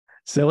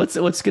So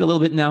let's get a little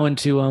bit now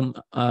into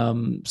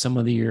some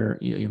of your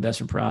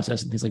investment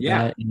process and things like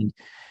Yeah. that. And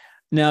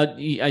now,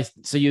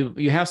 so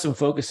you have some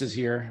focuses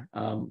here.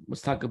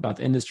 Let's talk about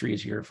the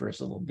industries here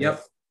first a little bit.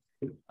 Yep.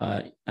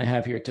 I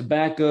have here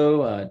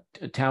tobacco,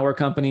 tower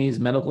companies,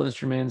 medical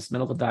instruments,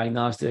 medical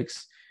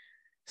diagnostics,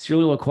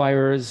 serial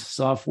acquirers,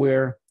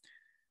 software,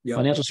 Yep.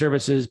 financial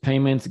services,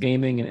 payments,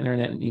 gaming, and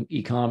internet and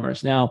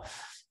e-commerce. Now,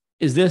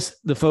 is this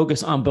the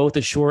focus on both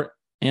the short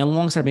and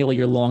long side? Maybe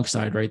your long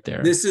side right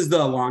there. This is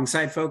the long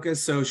side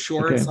focus. So Okay.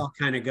 shorts, I'll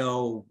kind of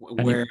go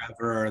Any,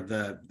 wherever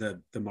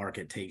the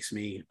market takes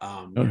me.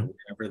 oh,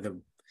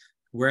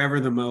 Wherever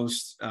the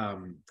most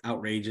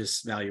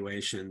outrageous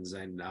valuations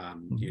and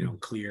mhm.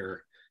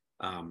 clear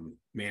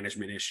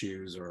management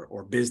issues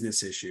or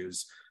business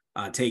issues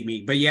take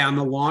me. But yeah, on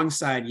the long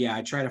side, yeah,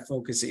 I try to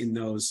focus in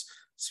those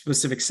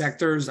specific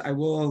sectors. I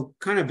will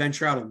kind of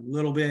venture out a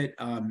little bit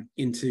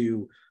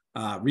into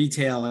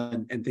retail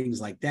and things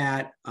like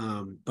that,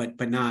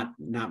 but not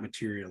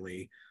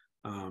materially.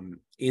 And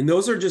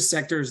those are just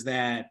sectors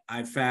that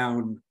I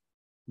found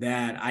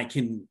that I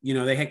can,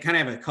 they kind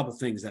of have a couple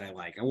things that I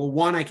like. Well,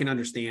 one, I can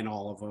understand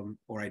all of them,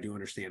 or I do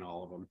understand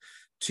all of them.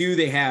 Two,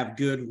 they have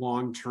good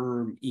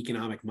long-term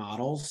economic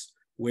models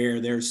where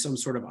there's some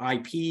sort of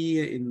IP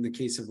in the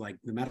case of like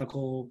the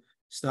medical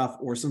stuff,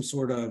 or some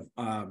sort of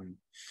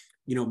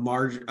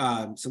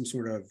some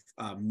sort of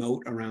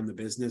moat around the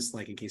business,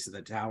 like in case of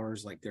the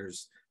towers, like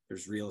there's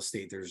real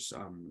estate, there's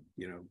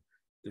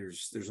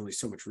only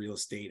so much real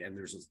estate, and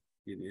there's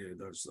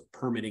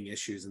permitting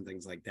issues and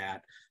things like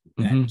that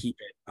that Mhm. keep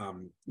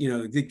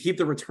it they keep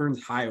the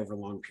returns high over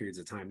long periods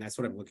of time. That's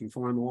what I'm looking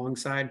for on the long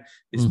side,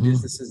 is Mhm.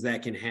 businesses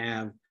that can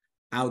have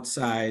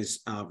outsized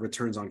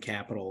returns on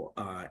capital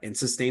and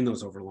sustain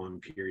those over long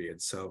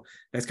periods. So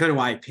that's kind of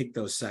why I picked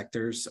those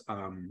sectors,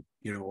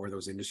 or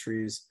those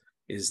industries,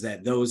 is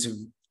that those have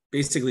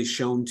basically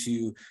shown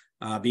to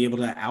be able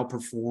to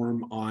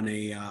outperform on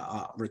a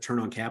return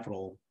on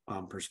capital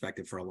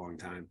perspective for a long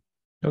time.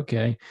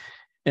 Okay.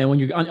 And when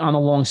you're on the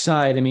long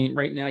side, I mean,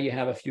 right now you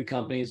have a few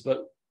companies,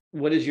 but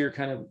what is your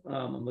kind of,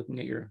 I'm looking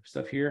at your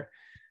stuff here.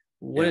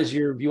 What Yeah. is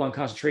your view on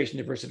concentration,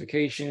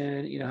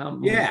 diversification?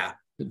 Yeah.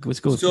 Let's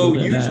go through a So little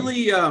bit of that.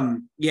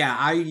 usually, yeah,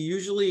 I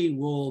usually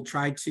will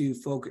try to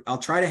focus. I'll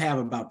try to have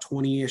about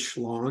 20-ish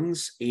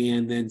longs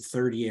and then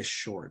 30-ish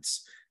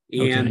shorts.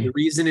 And the Okay.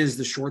 reason is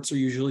the shorts are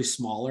usually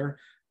smaller,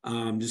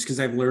 just because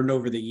I've learned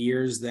over the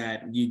years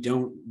that you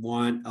don't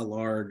want a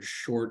large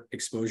short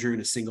exposure in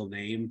a single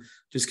name,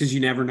 just because you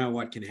never know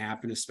what can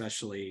happen,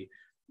 especially,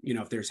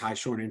 if there's high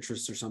short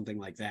interest or something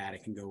like that,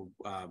 it can go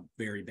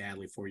very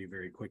badly for you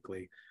very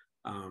quickly.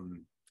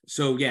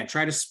 So yeah,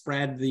 try to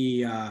spread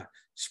the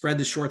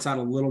shorts out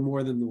a little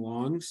more than the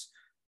longs.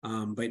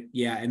 But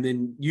yeah, and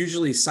then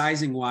usually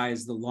sizing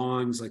wise, the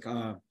longs, like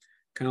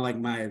kind of like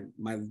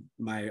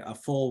my a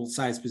full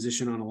size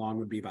position on a long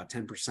would be about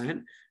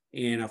 10%,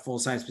 and a full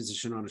size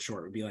position on a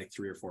short would be like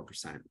 3 or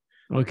 4%.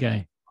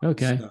 Okay.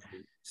 Okay. So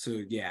so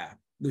yeah,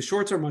 the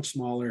shorts are much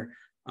smaller.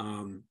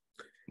 Um,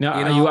 Now,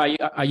 and are you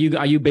I'll are you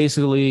are you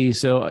basically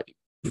so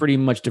pretty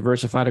much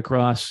diversified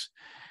across?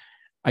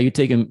 Are you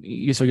taking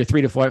you so you're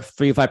 3 to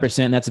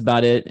 5%? That's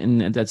about it,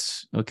 and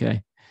that's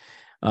okay.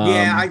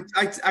 Yeah,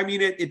 Um, I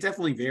mean, it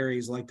definitely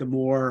varies. Like the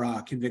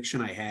more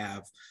conviction I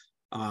have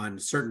on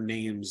certain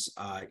names,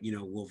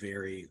 will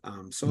vary.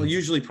 So I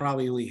usually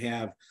probably only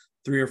have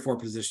 3 or 4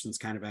 positions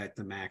kind of at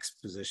the max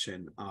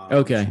position on the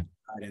short okay.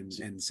 side,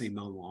 and same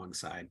on the long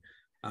side.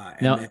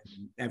 And Now, then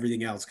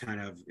everything else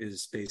kind of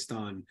is based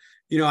on,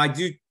 I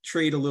do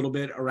trade a little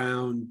bit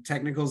around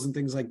technicals and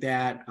things like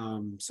that.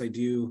 So I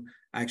do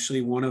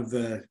actually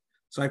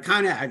so I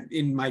kind of,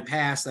 in my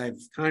past, I've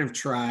kind of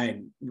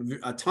tried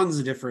tons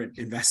of different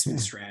investment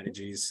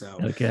strategies. So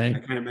I okay.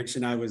 kind of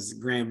mentioned I was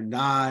Graham and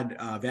Dodd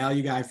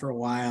value guy for a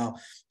while.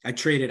 I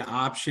traded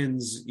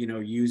options,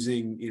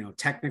 using,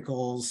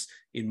 technicals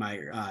in my,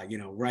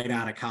 right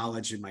out of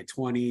college in my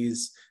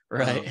 20s. Um,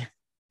 Right.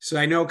 so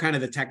I know kind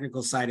of the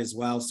technical side as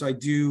well. So I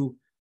do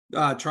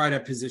try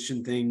to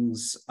position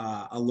things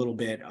a little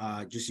bit,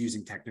 just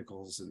using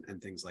technicals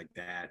and things like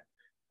that.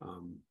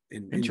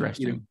 And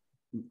Interesting.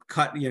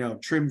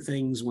 trim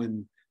things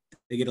when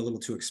they get a little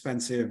too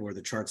expensive, or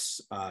the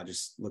charts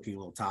just looking a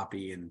little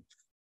toppy, and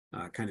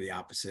kind of the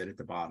opposite at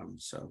the bottom.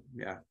 So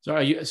yeah. So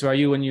are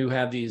you when you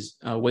have these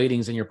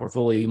weightings in your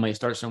portfolio, you might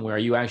start somewhere. Are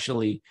you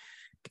actually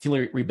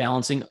continually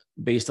rebalancing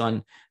based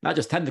on not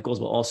just technicals,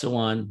 but also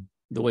on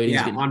the weightings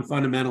Yeah, getting on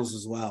fundamentals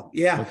as well.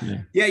 Yeah.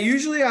 okay? Yeah,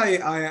 usually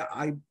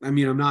I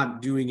mean, I'm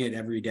not doing it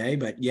every day,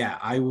 but yeah,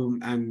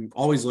 I'm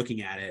always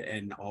looking at it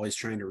and always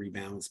trying to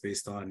rebalance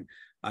based on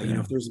Yeah.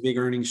 if there's a big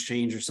earnings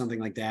change or something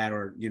like that,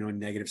 or a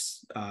negative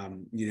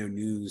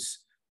news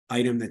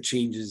item that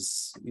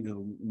changes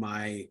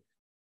my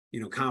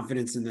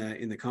confidence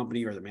in the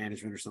company or the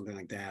management or something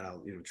like that.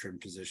 I'll trim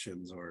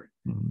positions. Or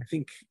Mhm. I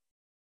think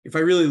if I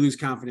really lose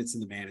confidence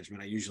in the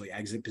management, I usually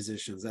exit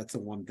positions. That's the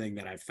one thing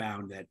that I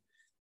found that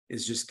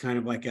is just kind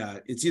of like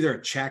it's either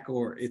a check,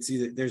 or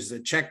there's a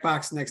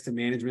checkbox next to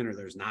management, or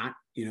there's not.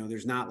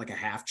 There's not like a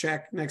half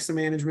check next to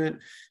management.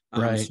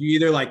 Right. So you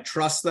either like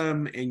trust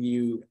them and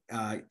you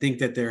think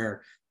that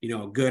they're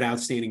a good,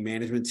 outstanding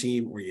management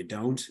team, or you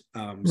don't.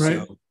 Right.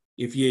 So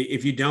if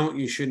you don't,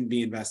 you shouldn't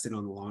be invested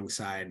on the long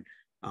side.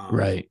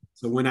 Right.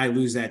 So when I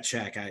lose that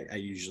check, I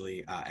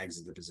usually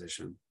exit the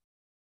position.